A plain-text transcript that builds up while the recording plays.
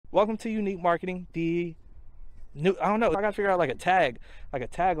Welcome to Unique Marketing, the new, I don't know, I gotta figure out like a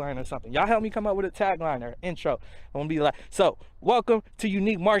tagline or something. Y'all help me come up with a tagline or intro. I'm gonna be like, so welcome to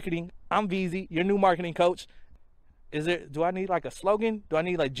Unique Marketing. I'm VZ, your new marketing coach. Do I need like a slogan? Do I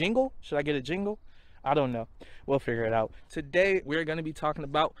need like jingle? Should I get a jingle? I don't know. We'll figure it out. Today, we're gonna be talking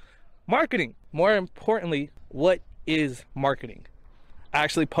about marketing. More importantly, what is marketing? I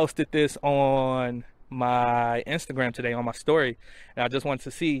actually posted this on my Instagram today on my story, and I just wanted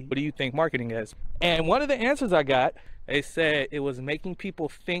to see, what do you think marketing is? And one of the answers I got, they said it was making people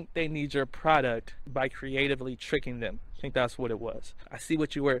think they need your product by creatively tricking them. I think that's what it was. I see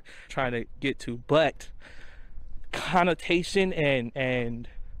what you were trying to get to, but connotation and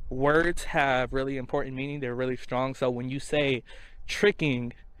words have really important meaning. They're really strong. So when you say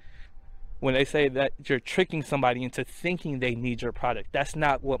tricking, when they say that you're tricking somebody into thinking they need your product, that's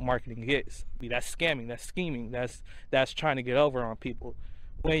not what marketing is. That's scamming, that's scheming, that's trying to get over on people.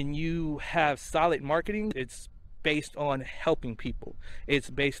 When you have solid marketing, it's based on helping people.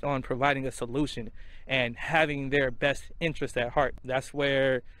 It's based on providing a solution and having their best interest at heart. That's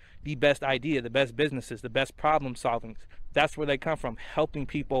where the best idea, the best businesses, the best problem solving, that's where they come from, helping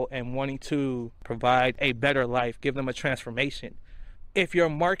people and wanting to provide a better life, give them a transformation. If your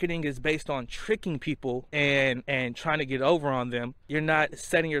marketing is based on tricking people and trying to get over on them, you're not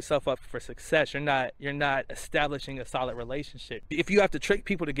setting yourself up for success. You're not establishing a solid relationship. If you have to trick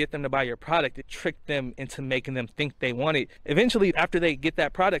people to get them to buy your product, it trick them into making them think they want it. Eventually, after they get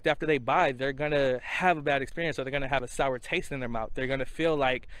that product, after they buy, they're gonna have a bad experience, or they're gonna have a sour taste in their mouth. They're gonna feel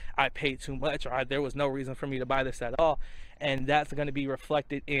like I paid too much, or there was no reason for me to buy this at all. And that's gonna be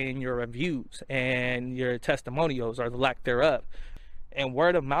reflected in your reviews and your testimonials, or the lack thereof. And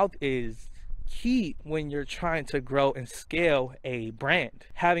word of mouth is key when you're trying to grow and scale a brand.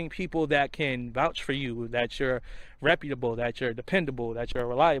 Having people that can vouch for you, that you're reputable, that you're dependable, that you're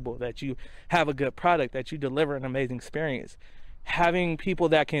reliable, that you have a good product, that you deliver an amazing experience. Having people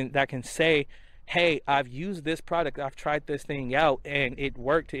that can say, hey, I've used this product, I've tried this thing out and it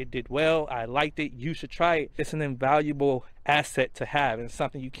worked, it did well, I liked it, you should try it. It's an invaluable asset to have, and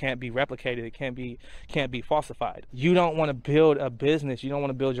something you can't be replicated, it can't be falsified. You don't want to build a business, you don't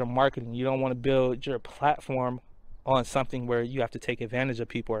want to build your marketing, you don't want to build your platform on something where you have to take advantage of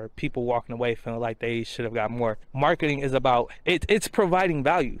people, or people walking away feeling like they should have got more. Marketing is about it's providing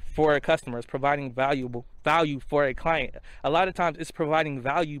value for a customer, it's providing value for a client. A lot of times it's providing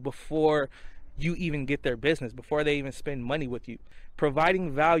value before you even get their business, before they even spend money with you.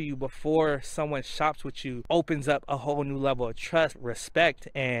 Providing value before someone shops with you opens up a whole new level of trust, respect,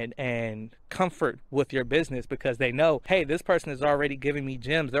 and comfort with your business, because they know, hey, this person is already giving me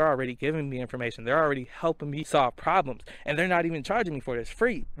gems, they're already giving me information, they're already helping me solve problems, and they're not even charging me for this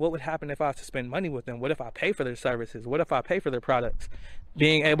free. What would happen if I was to spend money with them? What if I pay for their services? What if I pay for their products?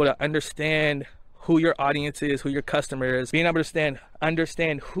 Being able to understand who your audience is, who your customer is, being able to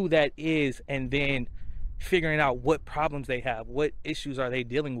understand who that is, and then figuring out what problems they have, what issues are they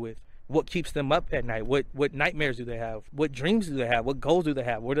dealing with, what keeps them up at night, what nightmares do they have, what dreams do they have, what goals do they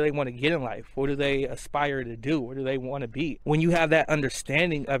have, what do they want to get in life, what do they aspire to do, where do they want to be. When you have that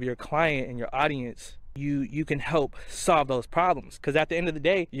understanding of your client and your audience, you can help solve those problems, because at the end of the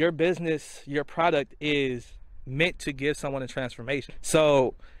day, your business, your product is meant to give someone a transformation.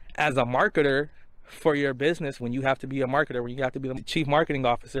 So as a marketer for your business, when you have to be a marketer, when you have to be the chief marketing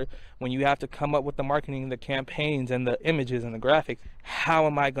officer, when you have to come up with the marketing, the campaigns and the images and the graphics, how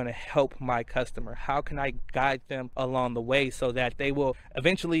am I going to help my customer? How can I guide them along the way so that they will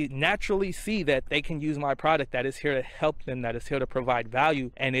eventually naturally see that they can use my product that is here to help them, that is here to provide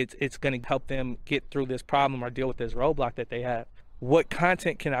value, and it's going to help them get through this problem or deal with this roadblock that they have. What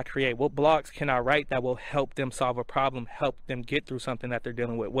content can I create? What blogs can I write that will help them solve a problem, help them get through something that they're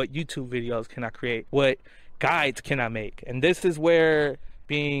dealing with? What YouTube videos can I create? What guides can I make? And this is where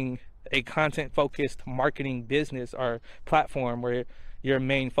being a content-focused marketing business or platform, where your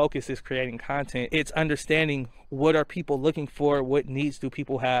main focus is creating content, it's understanding what are people looking for, what needs do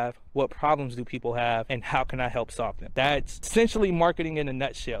people have, what problems do people have, and how can I help solve them? That's essentially marketing in a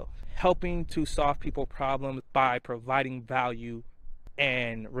nutshell. Helping to solve people problems by providing value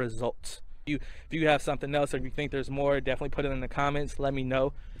and results. If you have something else, or if you think there's more, definitely put it in the comments. Let me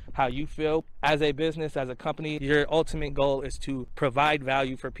know how you feel. As a business, as a company, your ultimate goal is to provide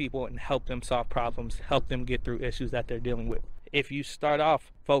value for people and help them solve problems, help them get through issues that they're dealing with. If you start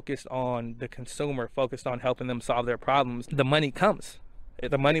off focused on the consumer, focused on helping them solve their problems, the money comes.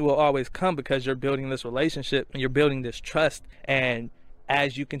 The money will always come, because you're building this relationship and you're building this trust, and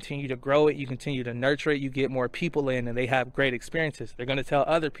as you continue to grow it, you continue to nurture it, you get more people in and they have great experiences. They're going to tell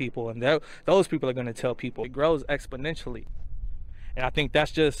other people, and those people are going to tell people. It grows exponentially. And I think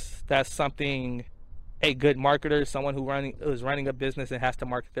that's something a good marketer, someone who's running a business and has to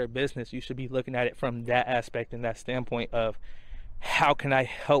market their business, you should be looking at it from that aspect and that standpoint of, how can I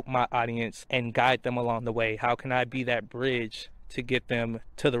help my audience and guide them along the way? How can I be that bridge to get them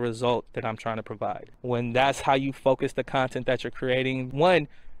to the result that I'm trying to provide? When that's how you focus the content that you're creating, one,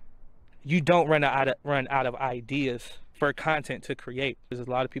 you don't run out of ideas for content to create. There's a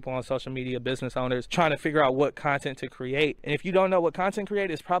lot of people on social media, business owners, trying to figure out what content to create. And if you don't know what content to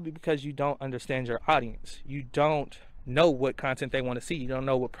create, it's probably because you don't understand your audience. You don't know what content they want to see. You don't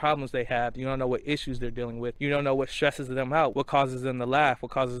know what problems they have. You don't know what issues they're dealing with. You don't know what stresses them out, what causes them to laugh,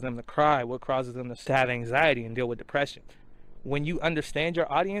 what causes them to cry, what causes them to have anxiety and deal with depression. When you understand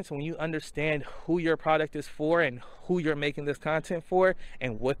your audience, when you understand who your product is for and who you're making this content for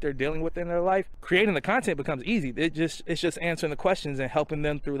and what they're dealing with in their life, creating the content becomes easy. It's just answering the questions and helping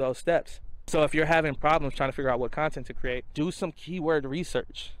them through those steps. So if you're having problems trying to figure out what content to create, do some keyword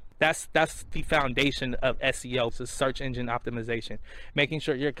research. That's the foundation of SEO, so search engine optimization. Making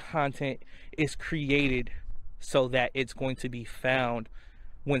sure your content is created so that it's going to be found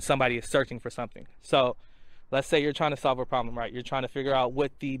when somebody is searching for something. So let's say you're trying to solve a problem, right? You're trying to figure out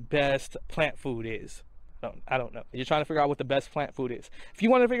what the best plant food is. I don't know. You're trying to figure out what the best plant food is. If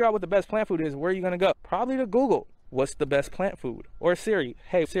you want to figure out what the best plant food is, where are you going to go? Probably to Google. What's the best plant food? Or Siri.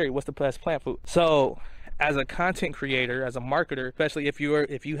 Hey Siri, what's the best plant food? So as a content creator, as a marketer, especially if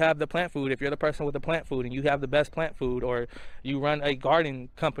you have the plant food, if you're the person with the plant food and you have the best plant food, or you run a gardening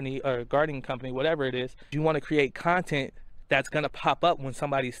company, whatever it is, you want to create content that's going to pop up when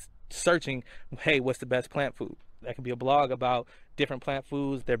somebody's searching, hey, what's the best plant food? That could be a blog about different plant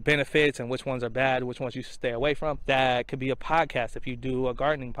foods, their benefits, and which ones are bad, which ones you should stay away from. That could be a podcast if you do a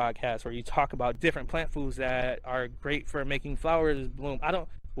gardening podcast where you talk about different plant foods that are great for making flowers bloom.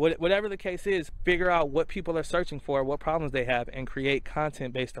 Whatever the case is, figure out what people are searching for, what problems they have, and create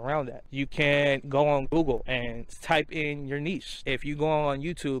content based around that. You can go on Google and type in your niche. If you go on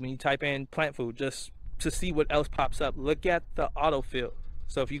YouTube and you type in plant food, just to see what else pops up, look at the autofill.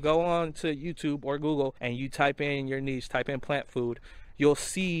 So if you go on to YouTube or Google and you type in your niche, type in plant food, you'll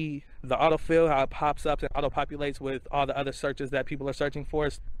see the autofill, how it pops up and auto-populates with all the other searches that people are searching for.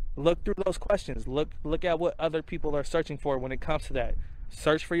 Look through those questions. Look at what other people are searching for when it comes to that.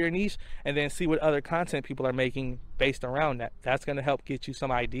 Search for your niche and then see what other content people are making based around that. That's going to help get you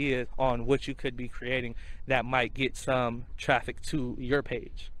some ideas on what you could be creating that might get some traffic to your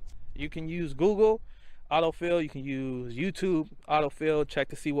page. You can use Google autofill, you can use YouTube autofill, check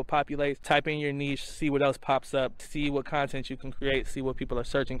to see what populates, type in your niche, see what else pops up, see what content you can create, see what people are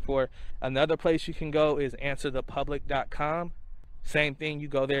searching for. Another place you can go is answerthepublic.com. Same thing, you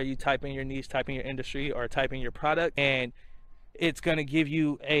go there, you type in your niche, type in your industry, or type in your product, and it's going to give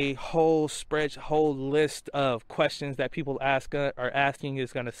you a whole list of questions that people are asking.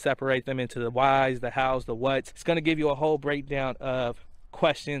 Is going to separate them into the whys, the hows, the whats. It's going to give you a whole breakdown of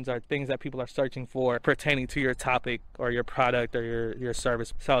questions or things that people are searching for pertaining to your topic or your product or your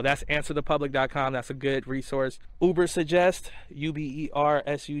service. So that's answerthepublic.com. That's a good resource. Ubersuggest, Ubersuggest,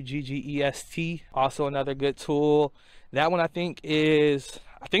 also another good tool. That one I think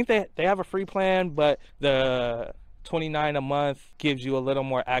they have a free plan, but the $29 a month gives you a little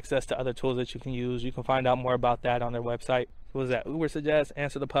more access to other tools that you can use. You can find out more about that on their website. What was that? Ubersuggest,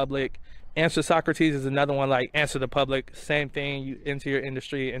 Answer the Public. Answer Socrates is another one like Answer the Public. Same thing. You enter your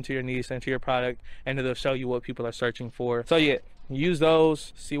industry, enter your niche, enter your product, and it'll show you what people are searching for. So yeah, use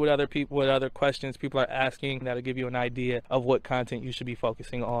those. See what other questions people are asking. That'll give you an idea of what content you should be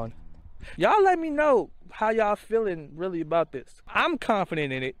focusing on. Y'all let me know how y'all feeling really about this. I'm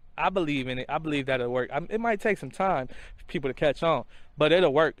confident in it. I believe in it. I believe that it'll work. It might take some time for people to catch on, but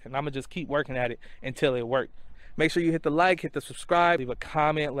it'll work, and I'm gonna just keep working at it until it works. Make sure you hit the like, hit the subscribe, leave a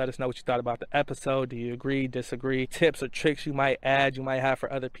comment, let us know what you thought about the episode. Do you agree, disagree? Tips or tricks you might have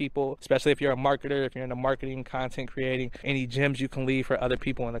for other people, especially if you're a marketer, if you're into marketing, content creating. Any gems you can leave for other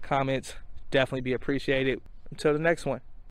people in the comments, definitely be appreciated. Until the next one.